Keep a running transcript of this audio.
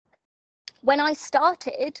when I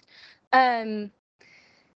started, um,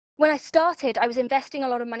 I was investing a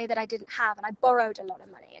lot of money that I didn't have, and I borrowed a lot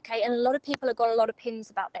of money. Okay. And a lot of people have got a lot of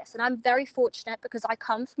opinions about this. And I'm very fortunate because I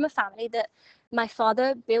come from a family that my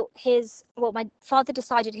father my father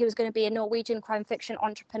decided he was going to be a Norwegian crime fiction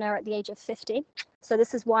entrepreneur at the age of 50. So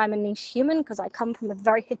this is why I'm a niche human, because I come from a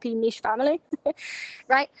very hippie niche family.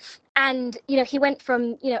 Right. And, he went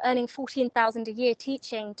from, earning 14,000 a year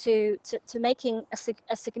teaching to making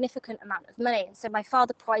a significant amount of money. And so my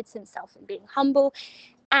father prides himself in being humble.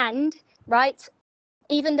 And, right,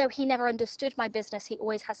 even though he never understood my business, he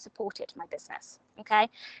always has supported my business. Okay.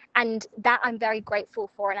 And that I'm very grateful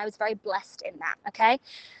for. And I was very blessed in that. Okay.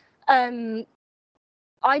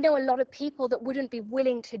 I know a lot of people that wouldn't be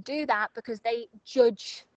willing to do that because they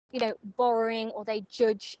judge, borrowing, or they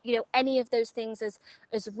judge, any of those things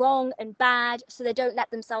as wrong and bad. So they don't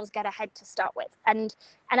let themselves get ahead to start with. And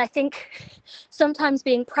I think sometimes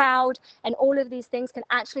being proud and all of these things can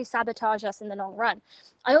actually sabotage us in the long run.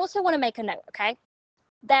 I also want to make a note, okay?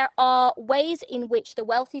 There are ways in which the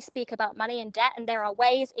wealthy speak about money and debt, and there are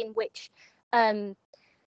ways in which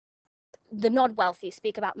the non-wealthy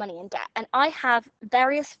speak about money and debt. And I have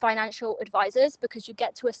various financial advisors, because you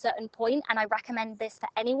get to a certain point, and I recommend this for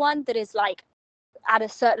anyone that is like at a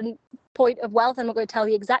certain point of wealth. I'm not going to tell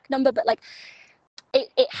the exact number, but like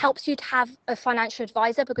it helps you to have a financial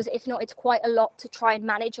advisor, because if not, it's quite a lot to try and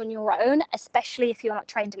manage on your own, especially if you're not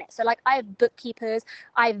trained in it. So like I have bookkeepers,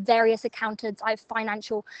 I have various accountants, I have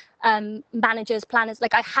financial managers, planners,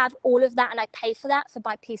 like I have all of that, and I pay for that for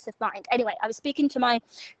my peace of mind. Anyway, I was speaking to my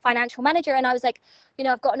financial manager, and I was like,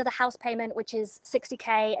 I've got another house payment, which is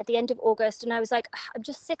 60K at the end of August. And I was like, I'm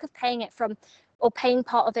just sick of paying it paying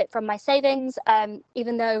part of it from my savings,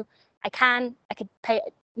 even though I could pay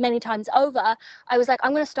it many times over. I was like,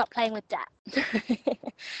 I'm going to stop playing with debt.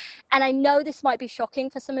 And I know this might be shocking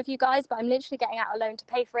for some of you guys, but I'm literally getting out a loan to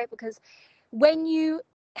pay for it, because when you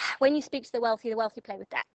speak to the wealthy play with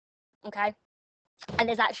debt. Okay. And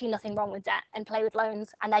there's actually nothing wrong with debt and play with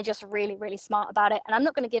loans, and they're just really, really smart about it. And I'm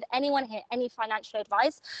not going to give anyone here any financial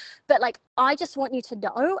advice, but like, I just want you to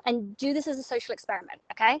know and do this as a social experiment.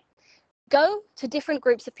 Okay. Go to different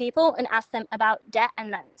groups of people and ask them about debt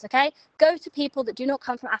and loans, okay? Go to people that do not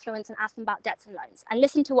come from affluence and ask them about debts and loans, and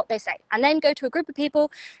listen to what they say. And then go to a group of people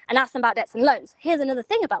and ask them about debts and loans. Here's another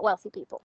thing about wealthy people.